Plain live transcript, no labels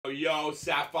yo.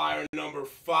 Sappphire number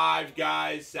 5,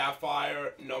 guys.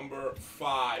 Sappphire number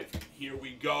 5. Here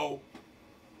we go.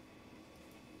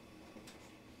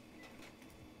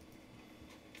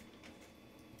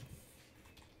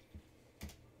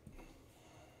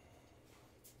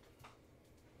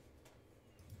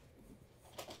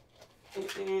 Go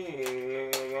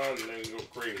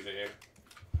crazy.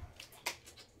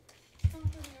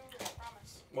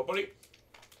 What, buddy?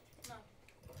 No.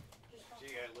 Gee,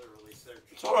 I literally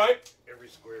searched. It's all right. Every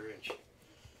square inch.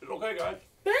 It's okay, guys.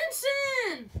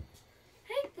 Benson!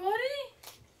 Hey, buddy!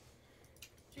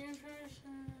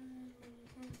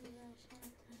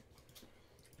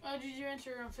 Oh, did you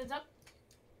enter your own fins up?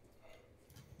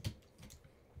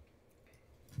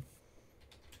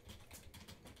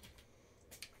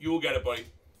 You will get it, buddy.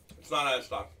 It's not out of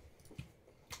stock.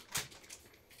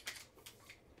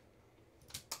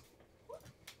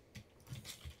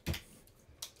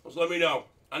 Just let me know.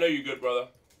 I know you're good, brother.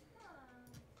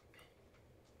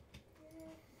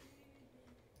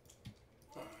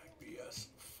 All right,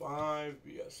 BS5,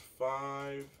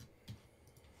 BS5.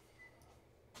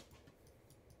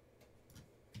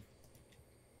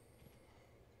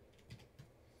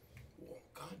 Whoa,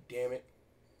 God damn it.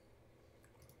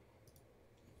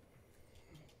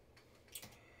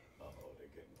 Uh-oh, they're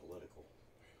getting political.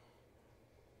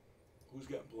 Who's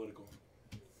getting political?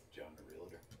 John the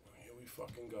Realtor. Here we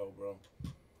fucking go, bro.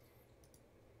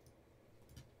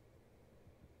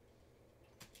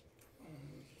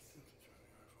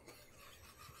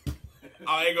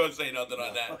 I ain't gonna say nothing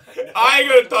on that. I ain't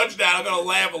gonna touch that. I'm gonna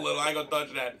laugh a little. I ain't gonna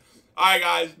touch that. Alright,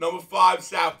 guys. Number 5,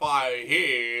 Sappphire.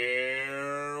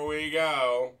 Here we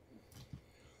go.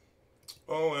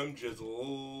 OM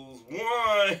Jizzles.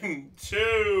 1,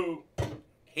 2.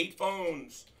 Hate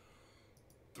phones.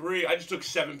 3. I just took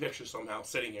 7 pictures somehow,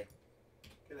 sitting here.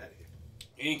 Get out of here.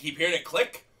 You didn't keep hearing it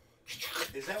click?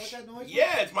 Is that what that noise was?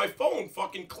 Yeah, it's my phone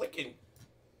fucking clicking.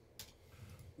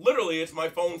 Literally, it's my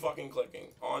phone fucking clicking.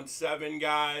 On 7,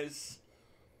 guys.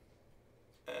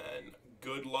 And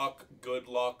good luck, good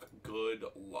luck, good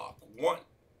luck. 1,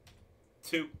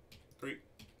 2, 3,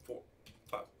 4,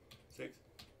 5, 6,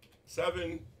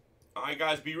 7. All right,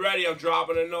 guys, be ready. I'm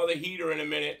dropping another heater in a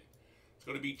minute. It's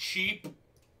going to be cheap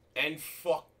and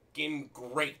fucking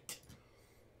great.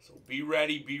 So be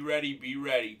ready, be ready, be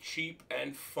ready. Cheap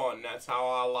and fun. That's how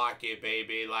I like it,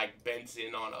 baby. Like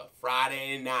Benson on a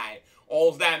Friday night.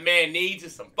 All that man needs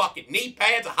is some fucking knee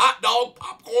pads, a hot dog,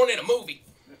 popcorn, and a movie.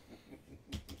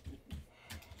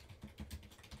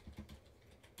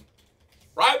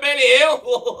 Right, Benny Hill?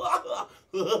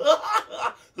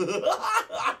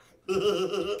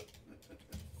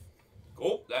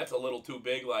 Oh, that's a little too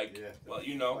big. Like, yeah, well,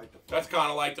 you know, that's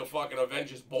kind of like the fucking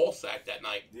Avengers ball sack that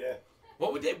night. Yeah.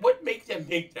 What makes them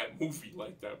make that movie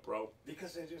like that, bro?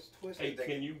 Because they just twisted. Hey,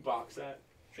 can you box that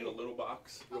in a little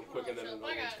box real quick, and then another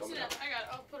one's coming out? I got it.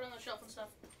 I'll put it on the shelf and stuff.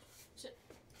 Sit.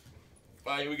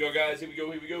 All right, here we go, guys. Here we go.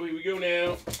 Here we go. Here we go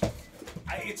now.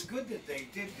 It's good that they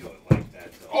did do it like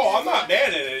that, though. Oh, I'm not mad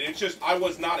at it. It's just I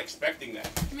was not expecting that.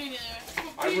 Me neither.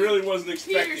 I really wasn't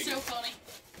expecting. Peter's so funny.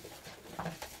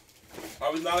 I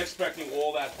was not expecting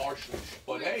all that harshness,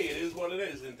 but hey, it is what it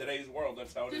is in today's world.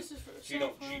 That's how it is. Gee,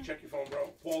 check your phone, bro.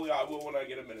 Paulie, I will when I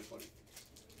get a minute, buddy.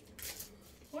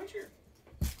 What's your?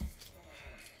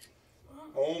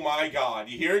 Oh my God!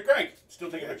 You hear it, Greg? Still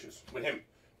taking pictures with him.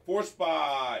 4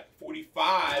 spot,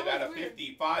 45 out of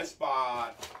 50, 5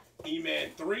 spot. E-Man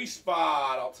 3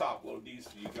 spot. I'll top load these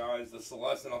for you guys. The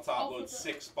Celestin, I'll top load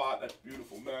 6 spot. That's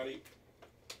beautiful, Maddie.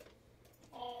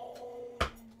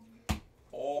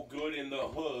 All good in the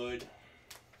hood.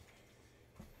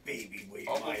 Baby weight.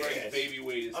 Uncle Greg's baby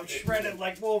weight is. I'm shredded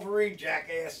like Wolverine,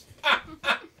 jackass.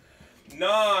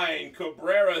 9,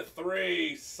 Cabrera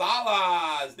 3,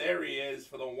 Salas. There he is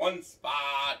for the 1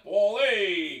 spot.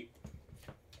 Paulie.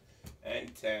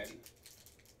 And 10.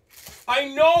 I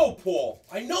know, Paul.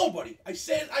 I know, buddy. I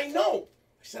said I know.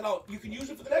 I said, oh, you can use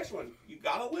it for the next one. You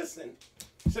gotta listen.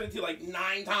 I said it to you like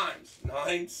 9 times.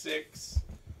 9, 6,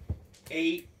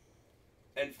 8.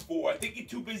 And 4. I think you're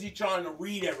too busy trying to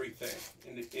read everything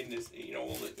in this, you know,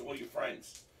 all your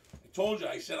friends. I told you.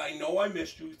 I said I know I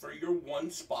missed you for your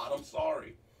 1 spot. I'm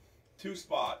sorry. 2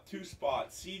 spot, 2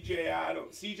 spot. CJ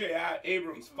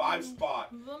Abrams 5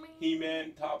 spot.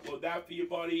 He-Man top load that for you,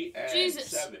 buddy. And Jesus.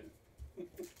 7.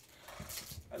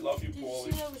 I love you, Paulie. Did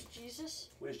you see that was Jesus?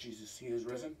 Where's Jesus? He is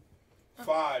risen.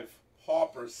 5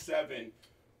 Harper 7.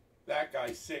 That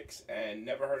guy 6, and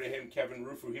never heard of him, Kevin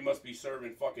Rufu. He must be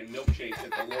serving fucking milkshakes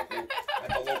at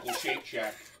the local Shake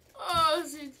Shack. Oh,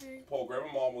 CT. Paul, grab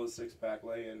a marble with a 6-pack,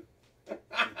 lay in.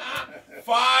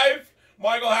 5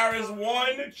 Michael Harris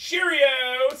 1, Cheerio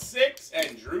 6,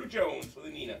 and Drew Jones for the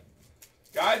Nina.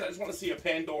 Guys, I just want to see a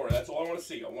Pandora. That's all I want to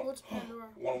see. What's Pandora?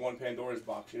 101 Pandora's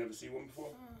box. You never see one before?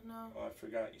 No. Oh, I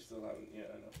forgot. You still haven't. Yeah,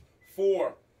 I know.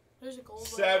 4, There's a gold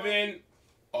 7.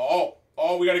 Oh,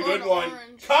 we got a good an one.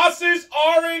 orange. Casas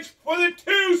orange for the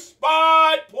 2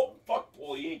 spot. Fuck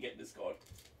Paul, he ain't getting this card.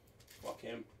 Fuck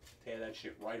him. Tear that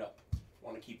shit right up.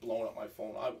 Want to keep blowing up my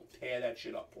phone? I will tear that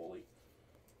shit up, Paulie.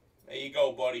 There you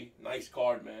go, buddy. Nice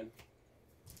card, man.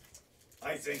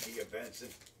 I think of you, Benson.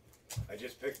 I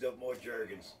just picked up more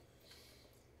Jergens.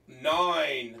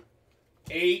 9,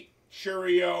 8.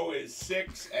 Churio is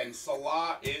 6, and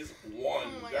Salah is 1.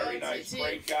 Oh my Very God, nice 16.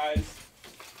 break, guys.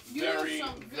 You have Very,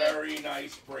 some good- very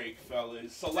nice break,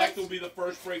 fellas. Select will be the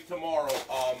first break tomorrow.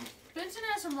 Benson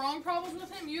has some wrong problems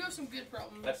with him. You have some good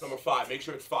problems. That's number 5. Make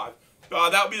sure it's 5.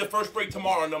 That will be the first break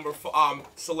tomorrow.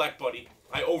 Select, buddy.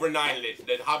 I over-9'd it.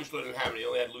 The hobby store didn't have it. He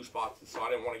only had loose boxes, so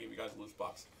I didn't want to give you guys a loose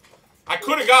box. I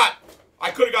could have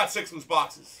got 6 loose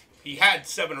boxes. He had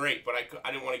 7 or 8, but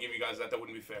I didn't want to give you guys that. That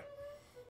wouldn't be fair.